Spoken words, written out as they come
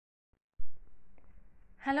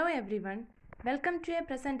Hello everyone, welcome to a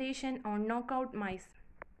presentation on knockout mice.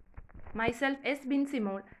 Myself S.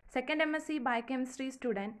 Bincymol, 2nd MSc Biochemistry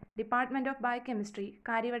student, Department of Biochemistry,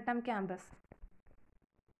 Karyavattam campus.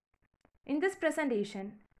 In this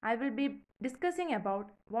presentation, I will be discussing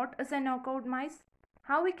about what is a knockout mice,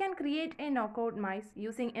 how we can create a knockout mice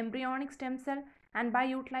using embryonic stem cell and by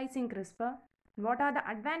utilizing CRISPR, what are the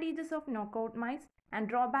advantages of knockout mice and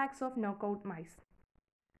drawbacks of knockout mice.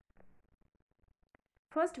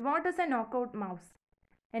 First, what is a knockout mouse?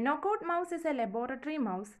 A knockout mouse is a laboratory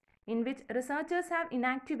mouse in which researchers have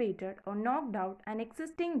inactivated or knocked out an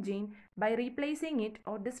existing gene by replacing it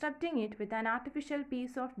or disrupting it with an artificial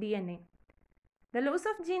piece of DNA. The loss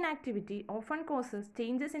of gene activity often causes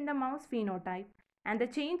changes in the mouse phenotype, and the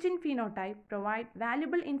change in phenotype provides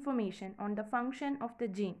valuable information on the function of the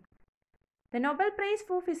gene. The Nobel Prize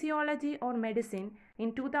for Physiology or Medicine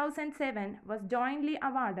in 2007 was jointly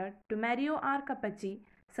awarded to Mario R. Capecchi,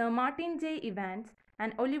 Sir Martin J. Evans,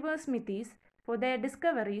 and Oliver Smithies for their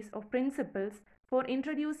discoveries of principles for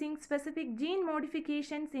introducing specific gene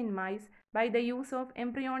modifications in mice by the use of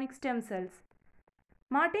embryonic stem cells.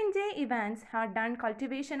 Martin J. Evans had done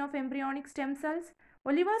cultivation of embryonic stem cells,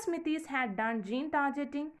 Oliver Smithies had done gene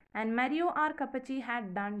targeting, and Mario R. Capecchi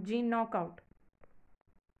had done gene knockout.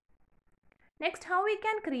 Next, how we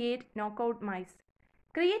can create knockout mice.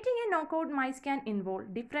 Creating a knockout mice can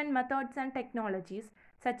involve different methods and technologies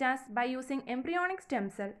such as by using embryonic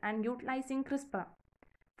stem cell and utilizing CRISPR.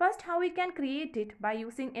 First, how we can create it by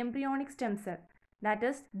using embryonic stem cell, that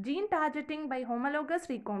is gene targeting by homologous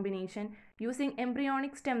recombination using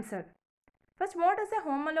embryonic stem cell. First, what is a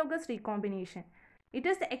homologous recombination? It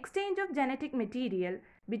is the exchange of genetic material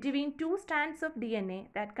between two strands of DNA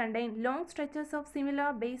that contain long stretches of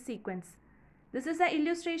similar base sequence. This is an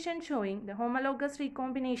illustration showing the homologous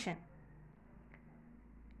recombination.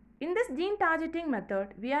 In this gene targeting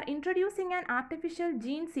method, we are introducing an artificial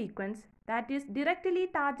gene sequence that is directly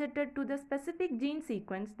targeted to the specific gene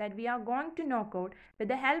sequence that we are going to knock out with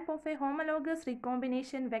the help of a homologous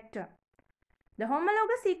recombination vector. The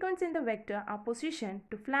homologous sequence in the vector are positioned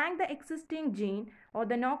to flank the existing gene or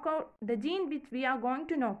the gene which we are going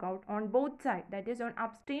to knock out on both sides, that is on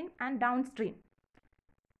upstream and downstream.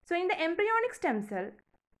 So in the embryonic stem cell,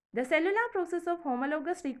 the cellular process of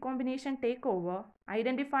homologous recombination take over,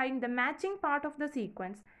 identifying the matching part of the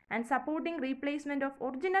sequence and supporting replacement of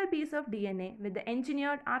original piece of DNA with the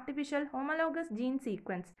engineered artificial homologous gene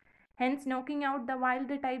sequence, hence knocking out the wild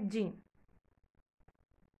type gene.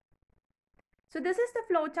 So this is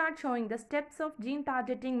the flowchart showing the steps of gene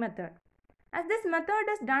targeting method. As this method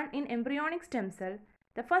is done in embryonic stem cell,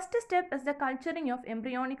 the first step is the culturing of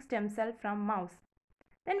embryonic stem cell from mouse.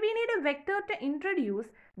 Then we need a vector to introduce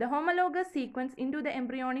the homologous sequence into the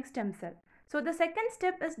embryonic stem cell. So the second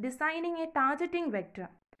step is designing a targeting vector.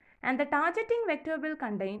 And the targeting vector will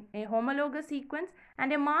contain a homologous sequence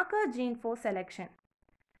and a marker gene for selection.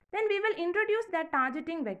 Then we will introduce that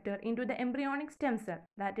targeting vector into the embryonic stem cell.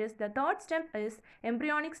 That is, the third step is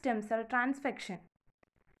embryonic stem cell transfection.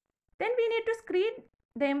 Then we need to screen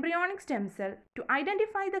the embryonic stem cell to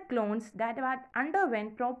identify the clones that have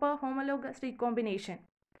underwent proper homologous recombination.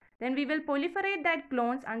 Then we will proliferate that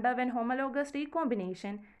clones underwent homologous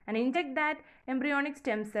recombination and inject that embryonic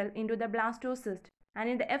stem cell into the blastocyst. And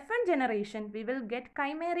in the F1 generation, we will get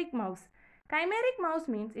chimeric mouse. Chimeric mouse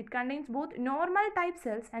means it contains both normal type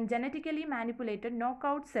cells and genetically manipulated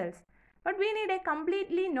knockout cells. But we need a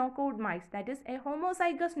completely knockout mice, that is a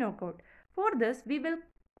homozygous knockout. For this, we will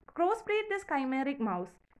crossbreed this chimeric mouse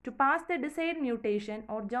to pass the desired mutation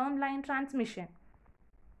or germline transmission.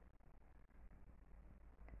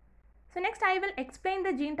 So next I will explain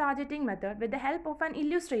the gene targeting method with the help of an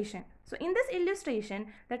illustration. So in this illustration,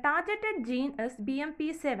 the targeted gene is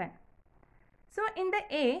BMP7. So in the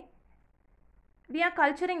A, we are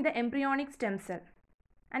culturing the embryonic stem cell.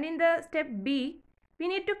 And in the step B, we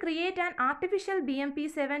need to create an artificial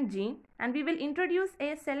BMP7 gene and we will introduce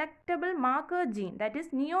a selectable marker gene, that is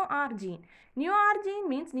NeoR gene. NeoR gene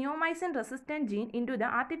means neomycin resistant gene into the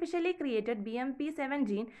artificially created BMP7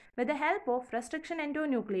 gene with the help of restriction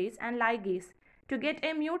endonuclease and ligase to get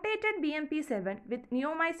a mutated BMP7 with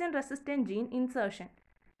neomycin resistant gene insertion.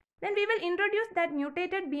 Then we will introduce that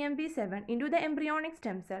mutated BMP7 into the embryonic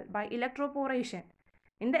stem cell by electroporation.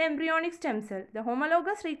 In the embryonic stem cell, the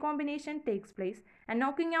homologous recombination takes place and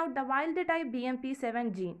knocking out the wild type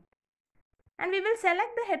BMP7 gene. And we will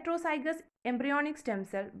select the heterozygous embryonic stem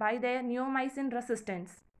cell by their neomycin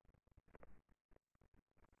resistance.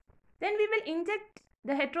 Then we will inject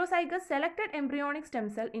the heterozygous selected embryonic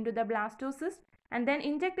stem cell into the blastocyst and then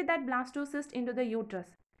inject that blastocyst into the uterus.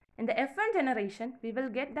 In the F1 generation, we will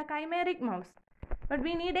get the chimeric mouse. but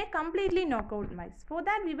we need a completely knockout mouse. For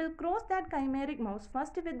that, we will cross that chimeric mouse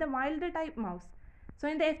first with the wild type mouse. So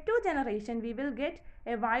in the F2 generation, we will get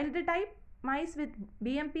a wild type mice with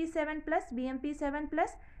BMP7 plus, BMP7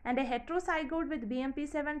 plus, and a heterozygote with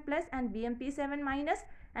BMP7 plus and BMP7 minus,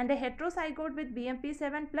 and a heterozygote with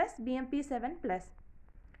BMP7 plus, BMP7 plus.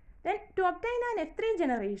 Then to obtain an F3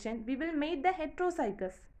 generation, we will make the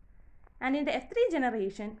heterozygous. And in the F3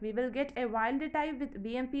 generation, we will get a wild type with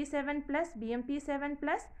BMP7 plus, BMP7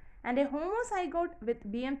 plus, and a homozygote with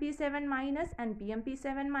BMP7 minus and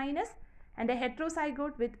BMP7 minus, and a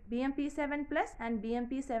heterozygote with BMP7 plus and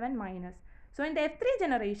BMP7 minus. So in the F3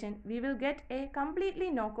 generation, we will get a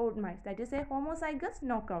completely knockout mice, that is a homozygous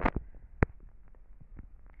knockout.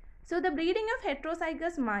 So the breeding of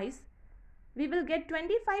heterozygous mice, we will get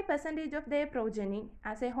 25% of their progeny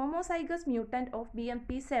as a homozygous mutant of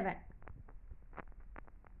BMP7.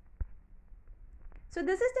 So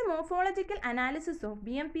this is the morphological analysis of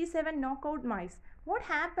BMP7 knockout mice. What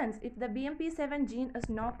happens if the BMP7 gene is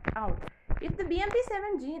knocked out? If the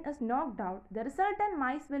BMP7 gene is knocked out, the resultant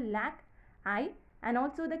mice will lack eye and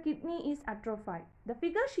also the kidney is atrophied. The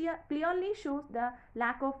figure here clearly shows the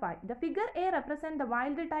lack of eye. The figure A represents the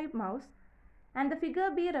wild type mouse and the figure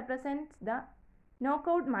B represents the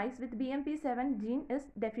knockout mice with BMP7 gene is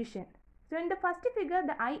deficient. So in the first figure,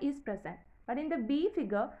 the eye is present, but in the B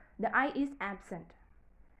figure, the eye is absent.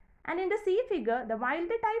 And in the C figure, the wild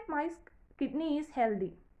type mice kidney is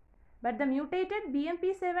healthy, but the mutated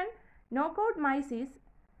BMP7 knockout mice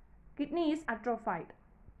kidney is atrophied.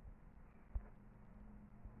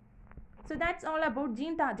 So that's all about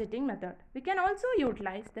gene targeting method. We can also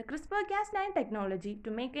utilize the CRISPR-Cas9 technology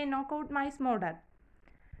to make a knockout mice model.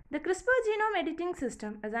 The CRISPR genome editing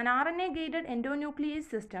system is an RNA-gated endonuclease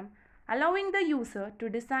system allowing the user to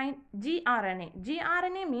design gRNA.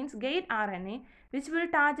 gRNA means gate RNA, which will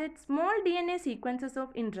target small DNA sequences of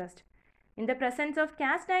interest. In the presence of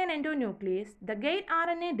Cas9 endonuclease, the gate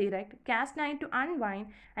RNA directs Cas9 to unwind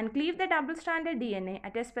and cleave the double-stranded DNA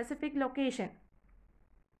at a specific location.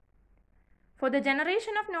 For the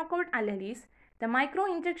generation of knockout alleles, the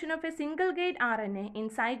micro-injection of a single gate RNA in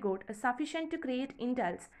zygote is sufficient to create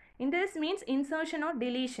intels. Intels means insertion or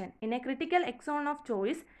deletion in a critical exon of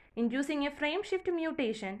choice, inducing a frame shift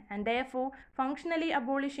mutation and therefore functionally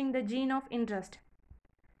abolishing the gene of interest.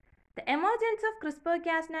 The emergence of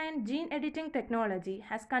CRISPR-Cas9 gene editing technology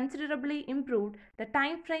has considerably improved the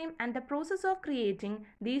time frame and the process of creating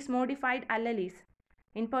these modified alleles.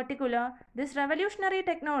 In particular, this revolutionary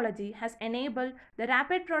technology has enabled the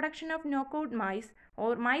rapid production of knockout mice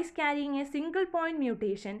or mice carrying a single point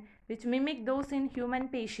mutation which mimic those in human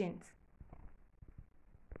patients.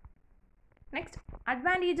 Next,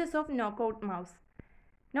 advantages of knockout mouse.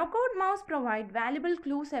 Knockout mouse provide valuable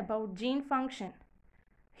clues about gene function.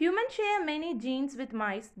 Humans share many genes with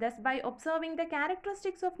mice, thus by observing the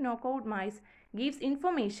characteristics of knockout mice gives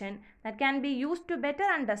information that can be used to better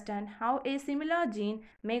understand how a similar gene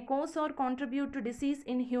may cause or contribute to disease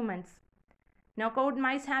in humans. Knockout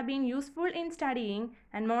mice have been useful in studying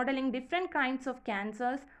and modeling different kinds of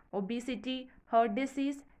cancers, obesity, heart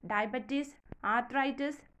disease, diabetes,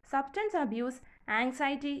 arthritis, substance abuse,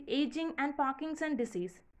 anxiety, aging and Parkinson's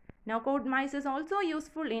disease. Knockout mice is also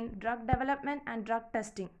useful in drug development and drug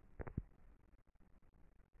testing.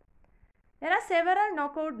 There are several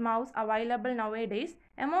knockout mouse available nowadays,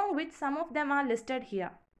 among which some of them are listed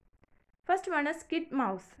here. First one is SCID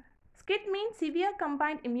mouse. SCID means severe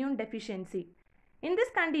combined immune deficiency. In this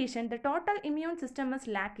condition, the total immune system is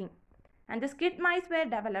lacking, and the SCID mice were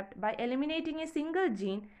developed by eliminating a single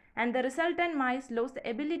gene, and the resultant mice lost the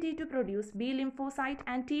ability to produce B lymphocyte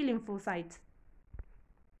and T lymphocytes.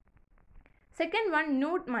 Second one,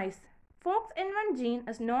 nude mice. FOXN1 gene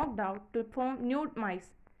is knocked out to form nude mice,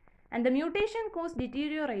 and the mutation caused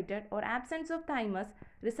deteriorated or absence of thymus,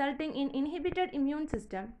 resulting in inhibited immune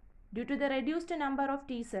system due to the reduced number of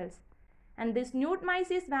T cells. And this nude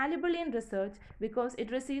mice is valuable in research because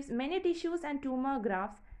it receives many tissues and tumor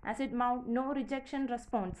grafts as it mounts no rejection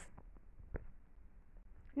response.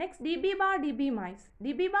 Next, DB mice.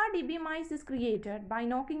 DB mice is created by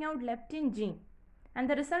knocking out leptin gene, and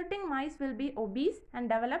the resulting mice will be obese and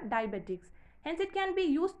develop diabetics. Hence, it can be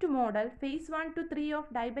used to model phase 1 to 3 of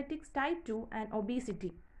diabetics type 2 and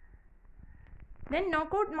obesity. Then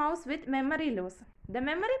knockout mouse with memory loss. The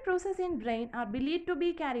memory process in brain are believed to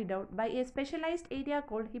be carried out by a specialized area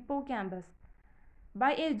called hippocampus.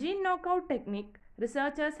 By a gene knockout technique,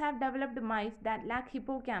 researchers have developed mice that lack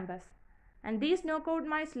hippocampus, and these knockout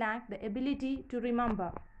mice lack the ability to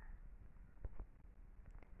remember.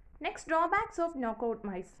 Next, drawbacks of knockout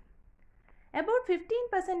mice. About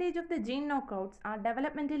 15% of the gene knockouts are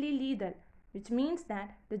developmentally lethal. which means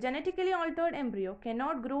that the genetically altered embryo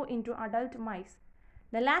cannot grow into adult mice.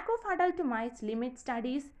 The lack of adult mice limits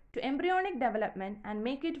studies to embryonic development and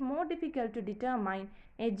make it more difficult to determine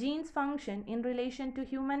a gene's function in relation to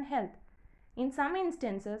human health. In some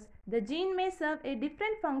instances, the gene may serve a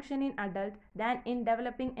different function in adult than in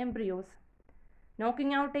developing embryos.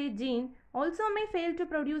 Knocking out a gene also may fail to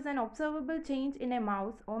produce an observable change in a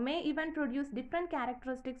mouse or may even produce different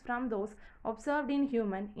characteristics from those observed in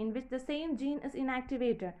human in which the same gene is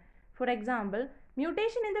inactivated. For example,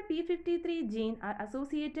 mutation in the p53 gene are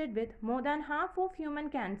associated with more than half of human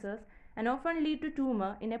cancers and often lead to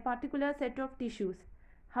tumor in a particular set of tissues.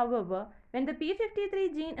 However, when the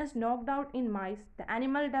p53 gene is knocked out in mice, the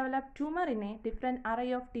animal develops tumor in a different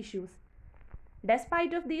array of tissues.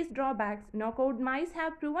 Despite of these drawbacks, knockout mice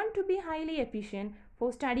have proven to be highly efficient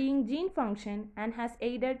for studying gene function and has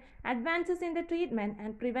aided advances in the treatment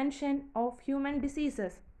and prevention of human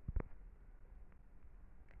diseases.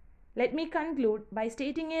 Let me conclude by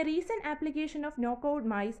stating a recent application of knockout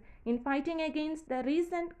mice in fighting against the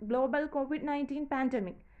recent global COVID-19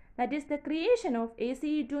 pandemic, that is the creation of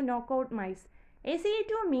ACE2 knockout mice.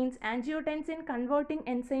 ACE2 means angiotensin converting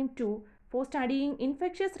enzyme 2 for studying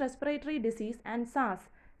infectious respiratory disease and SARS.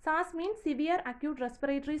 SARS means severe acute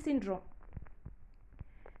respiratory syndrome.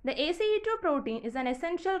 The ACE2 protein is an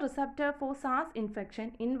essential receptor for SARS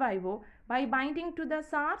infection in vivo by binding to the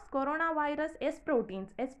SARS coronavirus S proteins.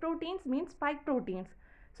 S proteins means spike proteins.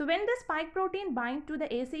 So when the spike protein binds to the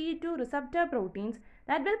ACE2 receptor proteins,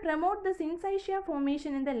 that will promote the syncytia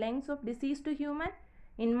formation in the lungs of deceased human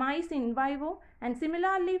in mice in vivo and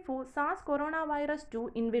similarly for SARS coronavirus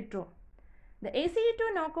 2 in vitro. The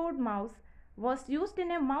ACE2 knockout mouse was used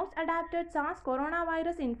in a mouse-adapted SARS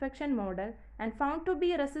coronavirus infection model and found to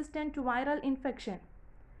be resistant to viral infection.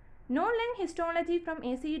 No lung histology from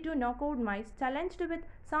ACE2 knockout mice challenged with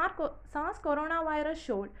SARS coronavirus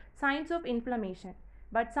showed signs of inflammation,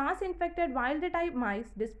 but SARS-infected wild-type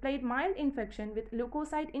mice displayed mild infection with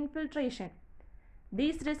leukocyte infiltration.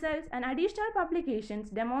 These results and additional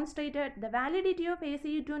publications demonstrated the validity of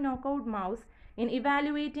ACE2 knockout mouse in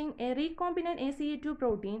evaluating a recombinant ACE2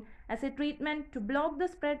 protein as a treatment to block the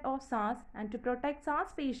spread of SARS and to protect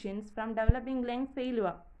SARS patients from developing lung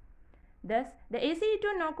failure. Thus, the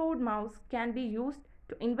ACE2 knockout mouse can be used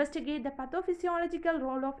to investigate the pathophysiological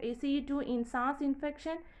role of ACE2 in SARS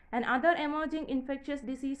infection and other emerging infectious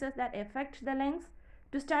diseases that affect the lungs,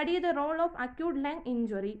 to study the role of acute lung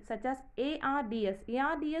injury such as ARDS.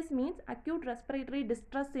 ARDS means acute respiratory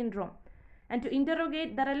distress syndrome, and to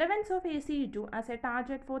interrogate the relevance of ACE2 as a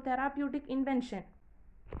target for therapeutic invention.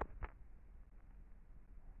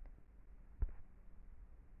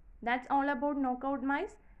 That's all about knockout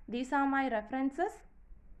mice. These are my references.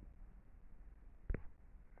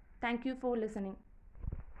 Thank you for listening.